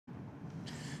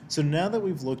So now that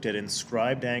we've looked at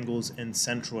inscribed angles and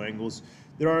central angles,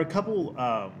 there are a couple,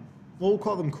 we'll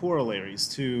call them corollaries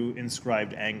to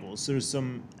inscribed angles. There's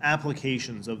some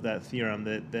applications of that theorem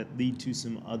that lead to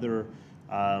some other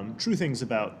true things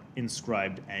about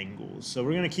inscribed angles. So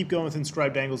we're going to keep going with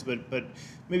inscribed angles, but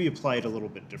maybe apply it a little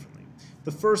bit differently.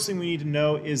 The first thing we need to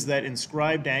know is that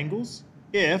inscribed angles,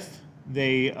 if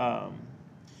they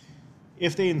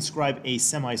inscribe a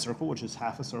semicircle, which is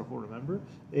half a circle, remember,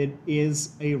 it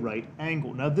is a right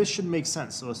angle. Now this should make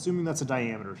sense. So assuming that's a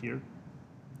diameter here,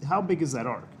 how big is that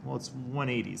arc? Well, it's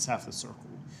 180, it's half the circle.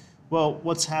 Well,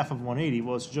 what's half of 180?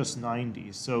 Well, it's just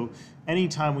 90. So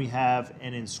anytime we have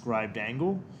an inscribed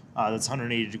angle that's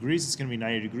 180 degrees, it's going to be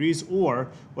 90 degrees.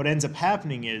 Or what ends up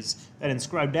happening is that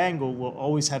inscribed angle will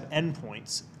always have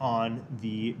endpoints on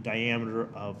the diameter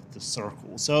of the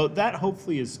circle. So that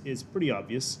hopefully is pretty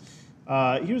obvious.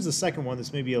 Here's the second one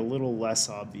that's maybe a little less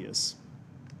obvious.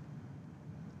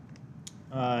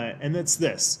 And that's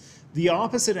this. The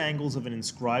opposite angles of an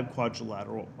inscribed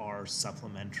quadrilateral are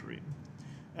supplementary.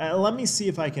 Let me see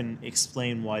if I can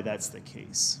explain why that's the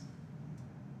case.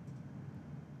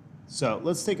 So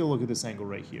let's take a look at this angle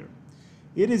right here.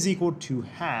 It is equal to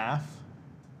half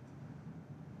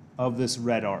of this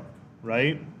red arc,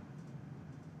 right?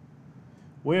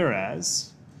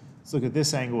 Whereas, let's look at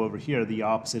this angle over here, the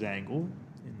opposite angle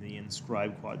in the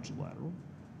inscribed quadrilateral.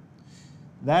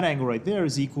 That angle right there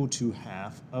is equal to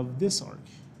half of this arc.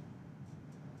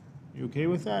 You okay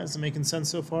with that? Is it making sense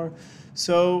so far?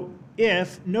 So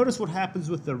notice what happens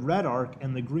with the red arc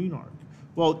and the green arc.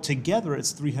 Well, together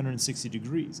it's 360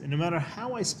 degrees. And no matter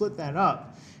how I split that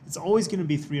up, it's always going to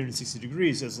be 360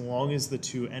 degrees as long as the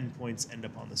two endpoints end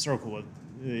up on the circle,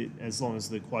 as long as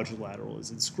the quadrilateral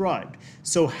is inscribed.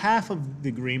 So half of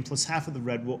the green plus half of the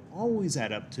red will always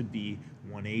add up to be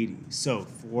 180. So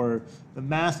for the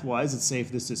math-wise, let's say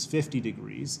if this is 50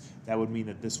 degrees, that would mean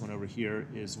that this one over here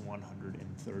is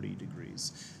 130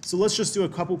 degrees. So let's just do a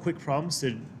couple quick problems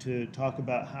to talk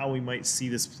about how we might see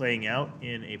this playing out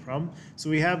in a problem. So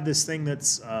we have this thing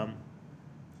that's,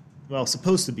 well,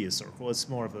 supposed to be a circle. It's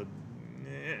more of an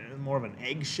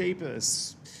egg shape, a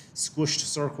squished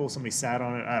circle. Somebody sat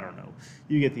on it. I don't know.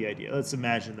 You get the idea. Let's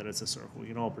imagine that it's a circle. You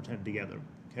can all pretend together.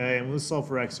 Okay, and let's solve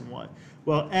for x and y.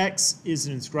 Well, x is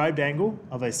an inscribed angle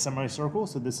of a semicircle,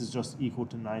 so this is just equal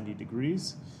to 90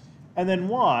 degrees. And then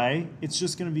y, it's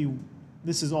just going to be,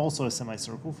 this is also a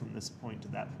semicircle from this point to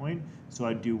that point, so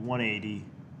I'd do 180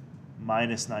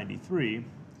 minus 93,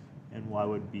 and y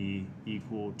would be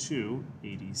equal to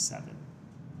 87.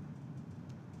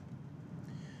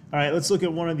 All right, let's look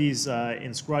at one of these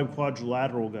inscribed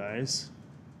quadrilateral guys.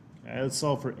 Okay, let's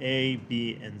solve for a,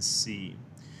 b, and c.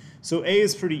 So A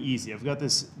is pretty easy. I've got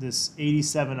this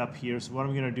 87 up here, so what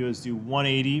I'm going to do is do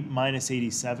 180 minus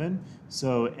 87.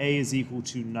 So A is equal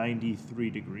to 93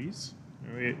 degrees.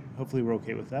 All right, hopefully we're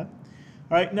okay with that.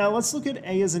 All right, now let's look at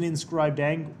A as an inscribed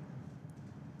angle.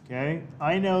 Okay,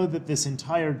 I know that this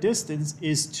entire distance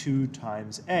is 2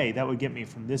 times A. That would get me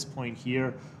from this point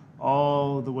here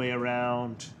all the way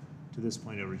around to this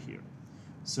point over here.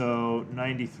 So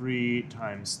 93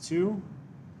 times 2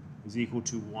 is equal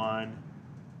to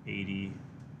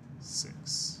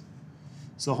 186.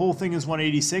 So the whole thing is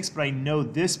 186, but I know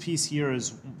this piece here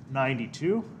is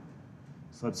 92.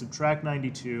 So let's subtract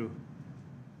 92,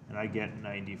 and I get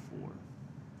 94.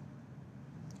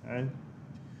 Okay.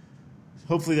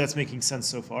 Hopefully that's making sense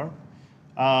so far.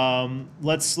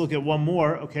 Let's look at one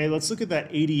more. Okay, let's look at that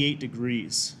 88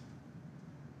 degrees.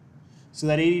 So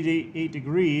that 88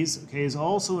 degrees, okay, is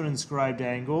also an inscribed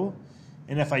angle.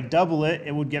 And if I double it,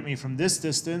 it would get me from this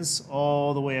distance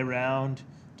all the way around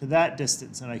to that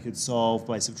distance. And I could solve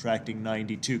by subtracting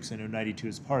 92, because I know 92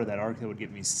 is part of that arc. That would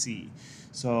get me C.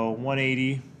 So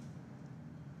 180,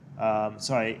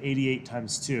 88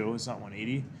 times 2, it's not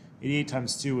 180. 88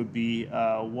 times 2 would be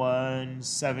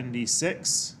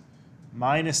 176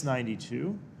 minus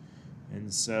 92.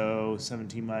 And so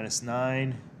 17 minus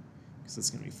 9, because that's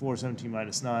going to be 4. 17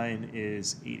 minus 9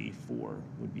 is 84,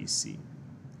 would be C.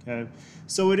 Okay,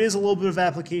 so it is a little bit of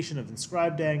application of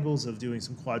inscribed angles, of doing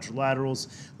some quadrilaterals.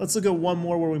 Let's look at one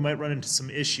more where we might run into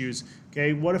some issues.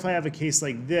 Okay, what if I have a case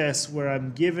like this where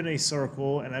I'm given a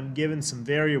circle and I'm given some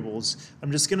variables?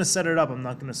 I'm just going to set it up. I'm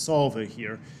not going to solve it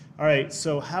here. All right,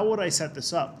 so how would I set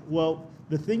this up? Well,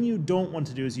 the thing you don't want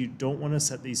to do is you don't want to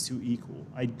set these two equal.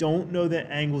 I don't know that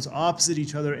angles opposite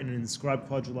each other in an inscribed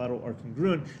quadrilateral are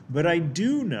congruent, but I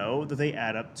do know that they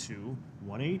add up to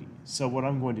 180. So what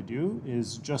I'm going to do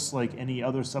is, just like any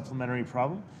other supplementary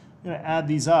problem, I'm going to add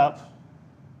these up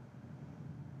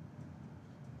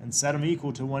and set them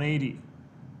equal to 180.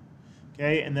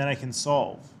 Okay, and then I can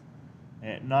solve.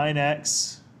 At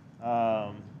 9x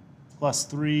plus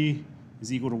 3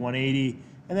 is equal to 180.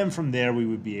 And then from there, we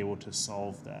would be able to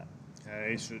solve that.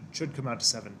 Okay, so it should come out to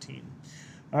 17.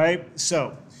 All right,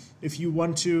 so if you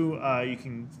want to, you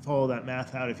can follow that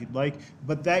math out if you'd like,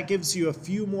 but that gives you a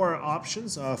few more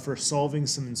options for solving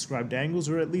some inscribed angles,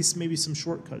 or at least maybe some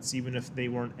shortcuts, even if they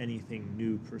weren't anything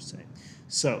new per se.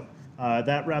 So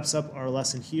that wraps up our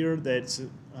lesson here that's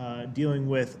dealing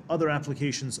with other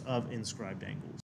applications of inscribed angles.